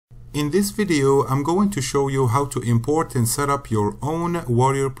In this video, I'm going to show you how to import and set up your own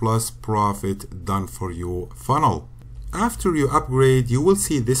WarriorPlus Profit done for you funnel. After you upgrade, you will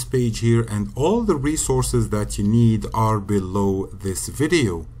see this page here, and all the resources that you need are below this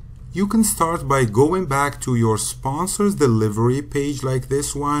video. You can start by going back to your sponsor's delivery page like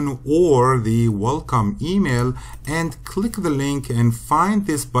this one, or the welcome email, and click the link and find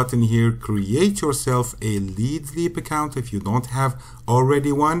this button here. Create yourself a Leadsleap account if you don't have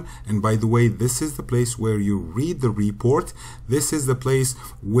already one. And by the way, this is the place where you read the report. This is the place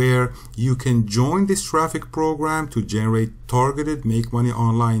where you can join this traffic program to generate targeted make money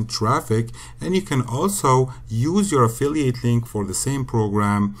online traffic, and you can also use your affiliate link for the same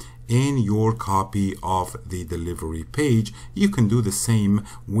program in your copy of the delivery page. You can do the same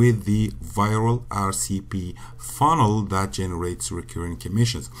with the viral RCP funnel that generates recurring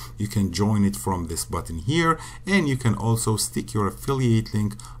commissions. You can join it from this button here, and you can also stick your affiliate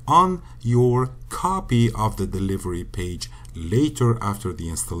link on your copy of the delivery page later after the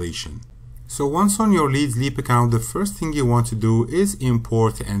installation. So once on your Leadsleap account, the first thing you want to do is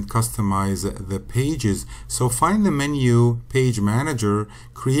import and customize the pages. So find the menu, Page Manager,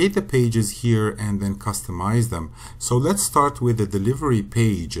 create the pages here, and then customize them. So let's start with the delivery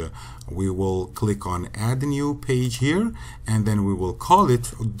page. We will click on Add a New Page here, and then we will call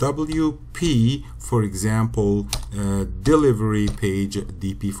it WP, for example, Delivery Page,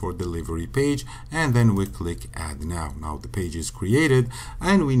 DP for Delivery Page, and then we click Add Now. Now the page is created,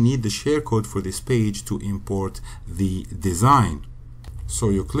 and we need the share code for this page to import the design. So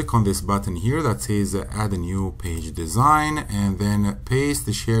you click on this button here that says Add a New Page Design, and then paste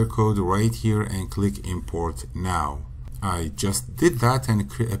the share code right here and click Import Now. I just did that, and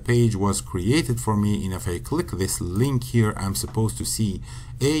a page was created for me, and if I click this link here, I'm supposed to see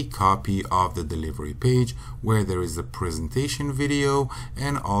a copy of the delivery page where there is a presentation video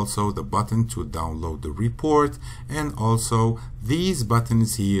and also the button to download the report, and also these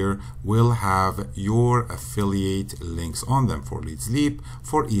buttons here will have your affiliate links on them for Leadsleap,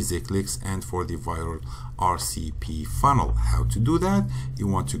 for Easy Clicks, and for the viral RCP funnel. How to do that? You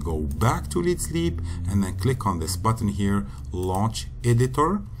want to go back to Leadsleap and then click on this button here, Launch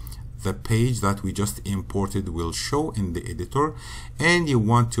Editor. The page that we just imported will show in the editor, and you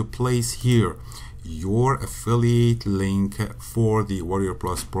want to place here your affiliate link for the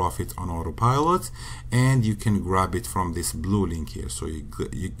WarriorPlus Profit on Autopilot, and you can grab it from this blue link here. So you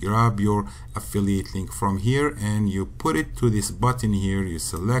grab your affiliate link from here and you put it to this button here, you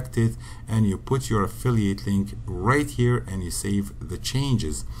select it and you put your affiliate link right here and you save the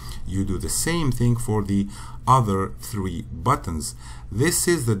changes. You do the same thing for the other three buttons. This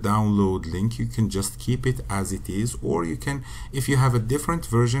is the download link. You can just keep it as it is, or you can, if you have a different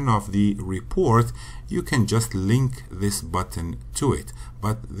version of the report, you can just link this button to it.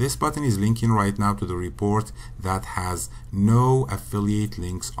 But this button is linking right now to the report that has no affiliate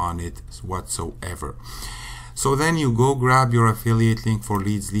links on it whatsoever. So then you go grab your affiliate link for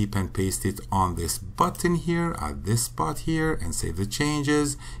Leadsleap and paste it on this button here at this spot here and save the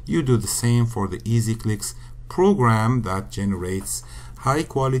changes. You do the same for the Easy Clicks program that generates high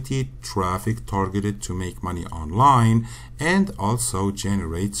quality traffic targeted to make money online, and also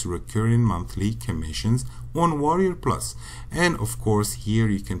generates recurring monthly commissions on WarriorPlus. And of course here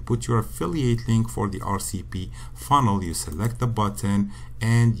you can put your affiliate link for the RCP funnel. You select the button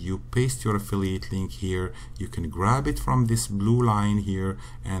and you paste your affiliate link here. You can grab it from this blue line here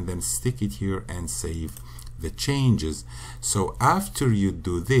and then stick it here and save the changes. So after you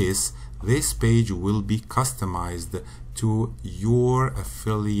do this, this page will be customized to your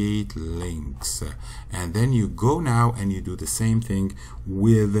affiliate links, and then you go now and you do the same thing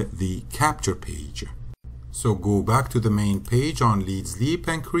with the capture page. So go back to the main page on Leadsleap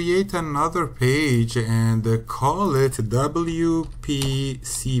and create another page and call it WPCP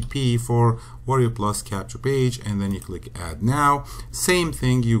for WarriorPlus capture page, and then you click Add Now. Same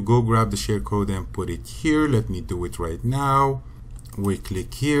thing, you go grab the share code and put it here. Let me do it right now. We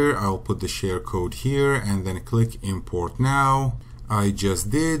click here, I'll put the share code here and then click Import Now. I just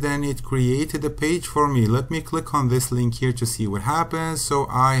did, and it created a page for me. Let me click on this link here to see what happens. So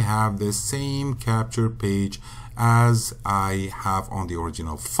I have the same capture page as I have on the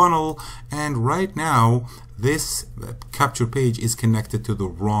original funnel, and right now this capture page is connected to the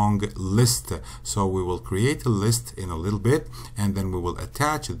wrong list. So we will create a list in a little bit, and then we will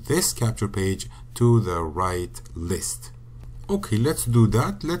attach this capture page to the right list. Okay, let's do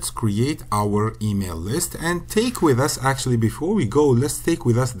that. Let's create our email list and take with us, actually before we go, let's take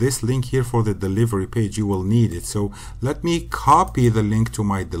with us this link here for the delivery page. You will need it. So let me copy the link to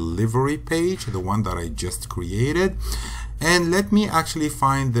my delivery page, the one that I just created. And let me actually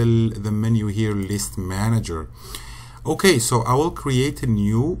find the menu here, List Manager. Okay, so I will create a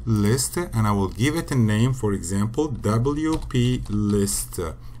new list and I will give it a name, for example, WP List,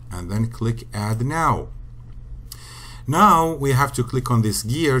 and then click Add Now. Now we have to click on this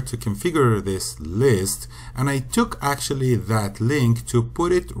gear to configure this list, and I took actually that link to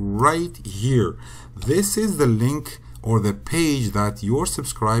put it right here. This is the link or the page that your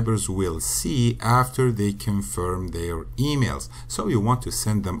subscribers will see after they confirm their emails. So you want to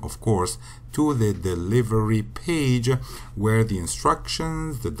send them, of course, to the delivery page where the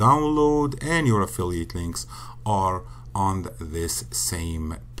instructions, the download, and your affiliate links are on this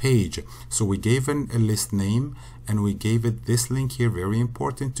same page. So we gave a list name and we gave it this link here, very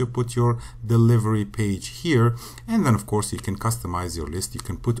important to put your delivery page here, and then of course you can customize your list, you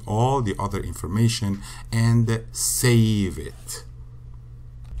can put all the other information and save it.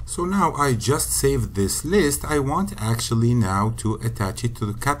 So now I just saved this list. I want actually now to attach it to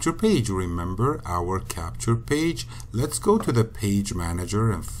the capture page. Remember our capture page. Let's go to the page manager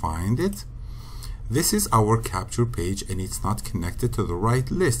and find it. This is our capture page and it's not connected to the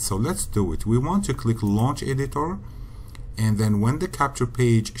right list. So let's do it. We want to click Launch Editor, and then when the capture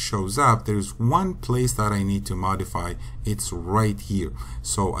page shows up, there's one place that I need to modify. It's right here.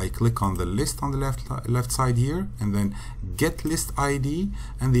 So I click on the list on the left side here, and then Get List ID,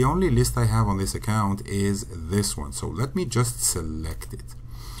 and the only list I have on this account is this one. So let me just select it.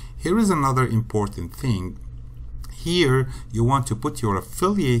 Here is another important thing. Here you want to put your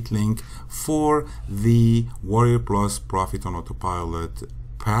affiliate link for the WarriorPlus Profit on Autopilot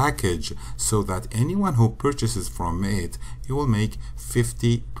package, so that anyone who purchases from it, you will make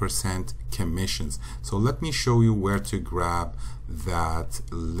 50% commissions. So let me show you where to grab that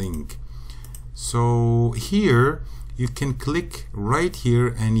link. So here you can click right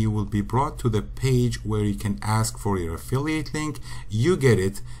here and you will be brought to the page where you can ask for your affiliate link. You get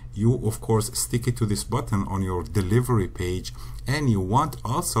it. You of course stick it to this button on your delivery page, and you want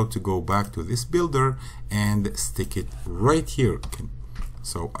also to go back to this builder and stick it right here.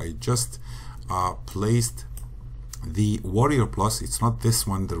 So I just placed the WarriorPlus. It's not this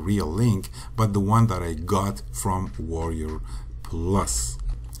one, the real link, but the one that I got from WarriorPlus.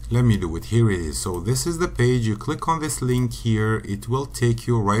 Let me do it. Here it is. So this is the page. You click on this link here. It will take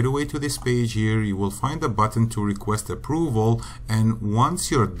you right away to this page here. You will find a button to request approval. And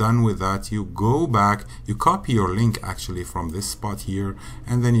once you're done with that, you go back, you copy your link actually from this spot here,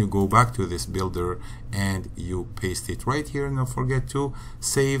 and then you go back to this builder and you paste it right here. And don't forget to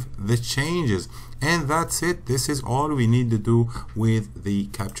save the changes. And that's it. This is all we need to do with the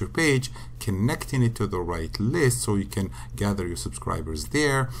capture page, connecting it to the right list so you can gather your subscribers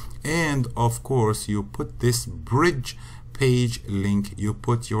there. And of course you put this bridge page link, you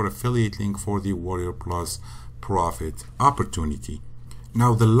put your affiliate link for the WarriorPlus Profit opportunity.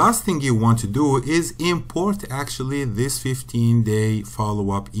 Now the last thing you want to do is import actually this 15-day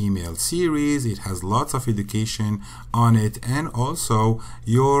follow-up email series. It has lots of education on it, and also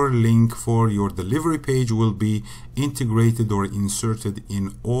your link for your delivery page will be integrated or inserted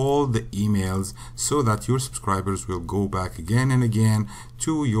in all the emails so that your subscribers will go back again and again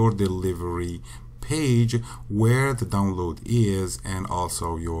to your delivery page where the download is, and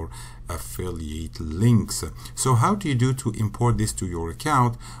also your affiliate links. So how do you do to import this to your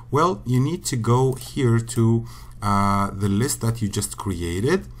account? Well, you need to go here to the list that you just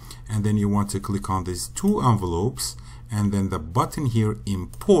created, and then you want to click on these two envelopes, and then the button here,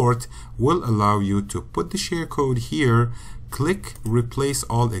 import, will allow you to put the share code here, click replace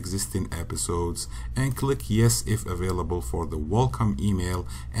all existing episodes, and click yes if available for the welcome email,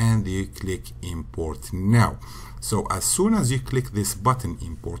 and you click import now. So as soon as you click this button,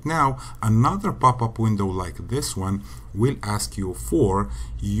 import now, another pop-up window like this one will ask you for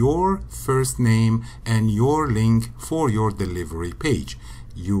your first name and your link for your delivery page.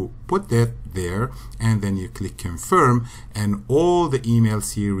 You put that there, and then you click confirm, and all the email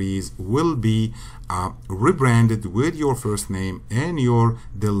series will be rebranded with your first name and your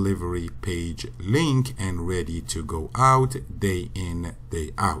delivery page link, and ready to go out day in,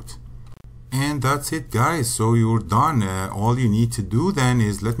 day out. And that's it, guys. So you're done. All you need to do then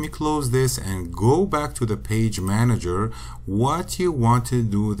is, let me close this and go back to the page manager. What you want to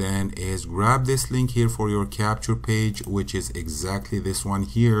do then is grab this link here for your capture page, which is exactly this one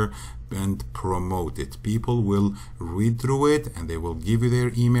here. and promote it. People will read through it and they will give you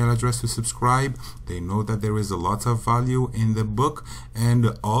their email address to subscribe. They know that there is a lot of value in the book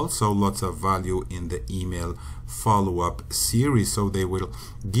and also lots of value in the email follow-up series. So they will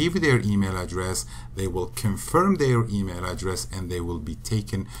give you their email address, they will confirm their email address, and they will be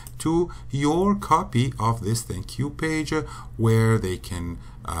taken to your copy of this thank you page where they can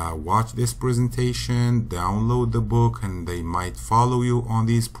watch this presentation, download the book, and they might follow you on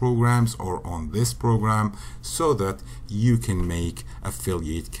these programs or on this program so that you can make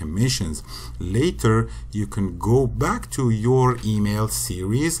affiliate commissions. Later you can go back to your email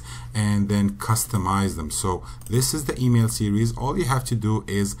series and then customize them. So this is the email series. All you have to do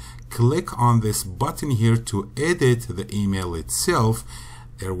is click on this button here to edit the email itself.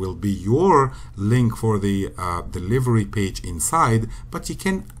 There will be your link for the delivery page inside, but you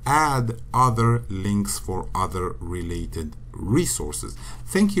can add other links for other related resources.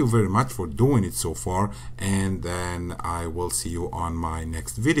 Thank you very much for doing it so far, and then I will see you on my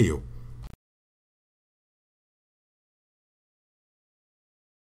next video.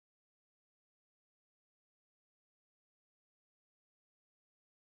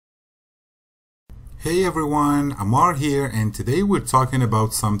 Hey everyone, Amar here, and today we're talking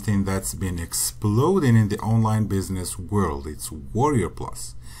about something that's been exploding in the online business world. It's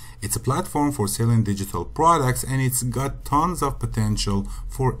WarriorPlus. It's a platform for selling digital products, and it's got tons of potential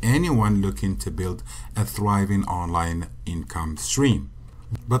for anyone looking to build a thriving online income stream.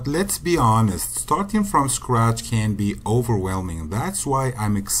 But let's be honest, starting from scratch can be overwhelming. That's why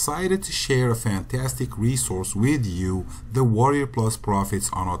I'm excited to share a fantastic resource with you, the WarriorPlus Profits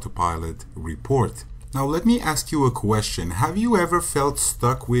on Autopilot report. Now let me ask you a question. Have you ever felt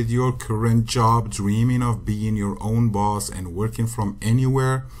stuck with your current job, dreaming of being your own boss and working from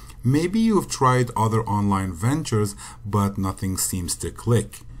anywhere? Maybe you've tried other online ventures, but nothing seems to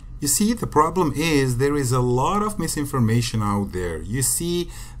click. You see, the problem is there is a lot of misinformation out there. You see,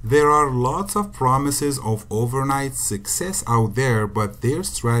 there are lots of promises of overnight success out there, but their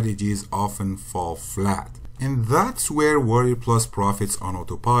strategies often fall flat. And that's where WarriorPlus Profits on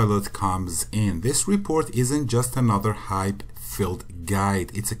Autopilot comes in. This report isn't just another hype-filled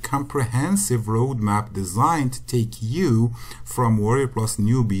guide. It's a comprehensive roadmap designed to take you from WarriorPlus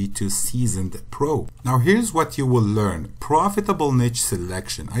newbie to seasoned pro. Now here's what you will learn. Profitable niche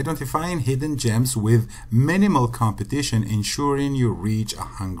selection, identifying hidden gems with minimal competition, ensuring you reach a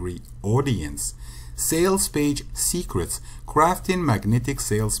hungry audience. Sales page secrets, crafting magnetic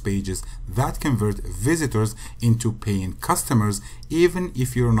sales pages that convert visitors into paying customers even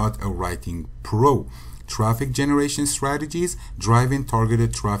if you're not a writing pro. Traffic generation strategies, driving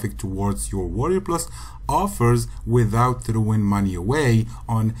targeted traffic towards your WarriorPlus offers without throwing money away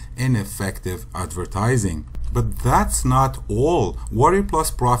on ineffective advertising. But that's not all.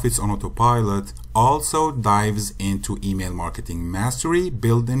 WarriorPlus Profits on Autopilot also dives into email marketing mastery,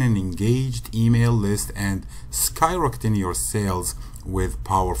 building an engaged email list, and skyrocketing your sales with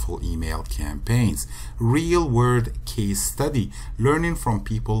powerful email campaigns. Real-world case study, learning from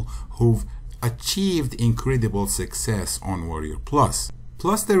people who've achieved incredible success on WarriorPlus.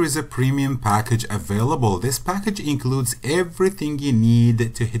 Plus, there is a premium package available. This package includes everything you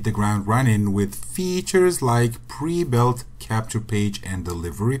need to hit the ground running, with features like pre-built capture page and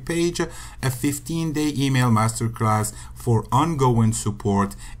delivery page, a 15-day email masterclass for ongoing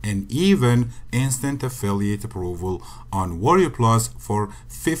support, and even instant affiliate approval on WarriorPlus for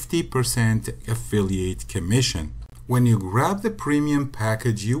 50% affiliate commission. When you grab the premium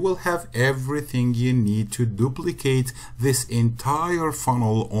package, you will have everything you need to duplicate this entire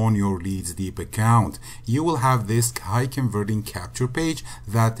funnel on your Leadsleap account. You will have this high converting capture page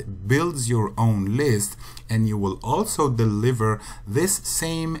that builds your own list, and you will also deliver this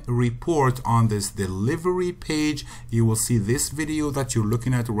same report on this delivery page. You will see this video that you're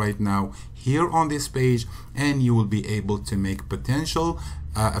looking at right now here on this page, and you will be able to make potential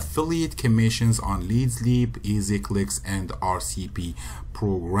affiliate commissions on Leadsleap, EasyClicks, and RCP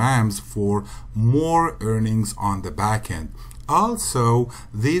programs for more earnings on the back end. Also,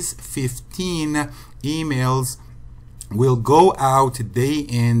 these 15 emails will go out day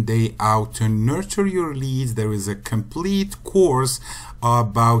in, day out to nurture your leads. There is a complete course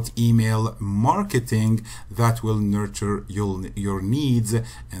about email marketing that will nurture your needs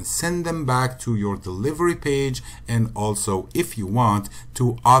and send them back to your delivery page, and also, if you want,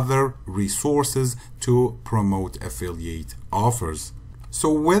 to other resources to promote affiliate offers.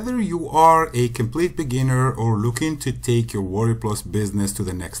 So whether you are a complete beginner or looking to take your WarriorPlus business to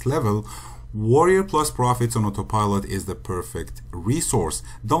the next level, WarriorPlus Profits on Autopilot is the perfect resource.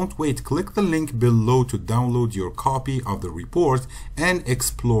 Don't wait, click the link below to download your copy of the report and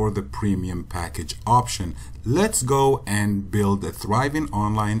explore the premium package option. Let's go and build a thriving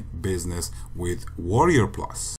online business with WarriorPlus.